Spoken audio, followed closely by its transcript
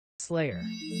Slayer,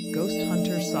 Ghost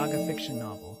Hunter Saga fiction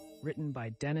novel, written by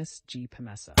Dennis G.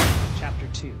 Pamesa. Chapter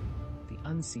 2, The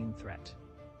Unseen Threat.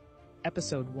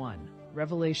 Episode 1,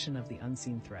 Revelation of the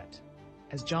Unseen Threat.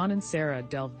 As John and Sarah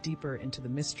delved deeper into the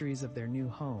mysteries of their new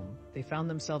home, they found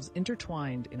themselves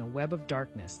intertwined in a web of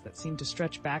darkness that seemed to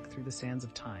stretch back through the sands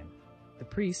of time. The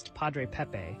priest, Padre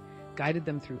Pepe, guided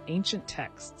them through ancient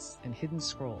texts and hidden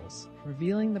scrolls,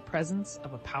 revealing the presence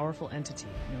of a powerful entity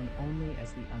known only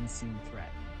as the Unseen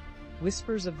Threat.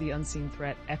 Whispers of the unseen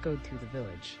threat echoed through the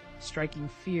village, striking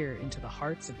fear into the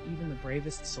hearts of even the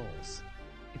bravest souls.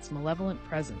 Its malevolent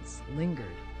presence lingered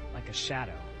like a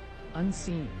shadow,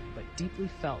 unseen but deeply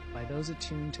felt by those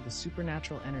attuned to the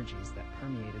supernatural energies that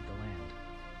permeated the land.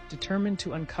 Determined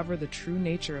to uncover the true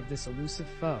nature of this elusive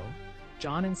foe,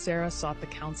 John and Sarah sought the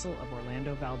counsel of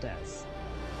Orlando Valdez,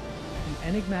 the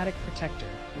enigmatic protector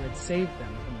who had saved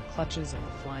them from the clutches of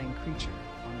the flying creature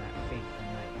on that fateful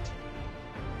night.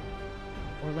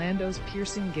 Orlando's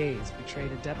piercing gaze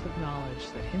betrayed a depth of knowledge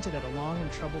that hinted at a long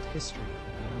and troubled history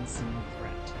of the unseen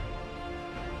threat.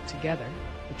 Together,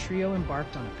 the trio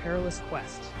embarked on a perilous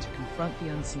quest to confront the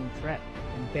unseen threat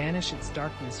and banish its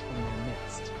darkness from their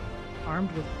midst.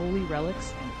 Armed with holy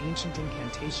relics and ancient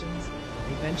incantations,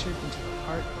 they ventured into the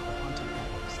heart of the haunted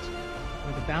forest,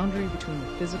 where the boundary between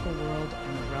the physical world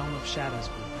and the realm of shadows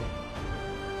grew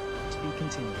thin. To be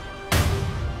continued.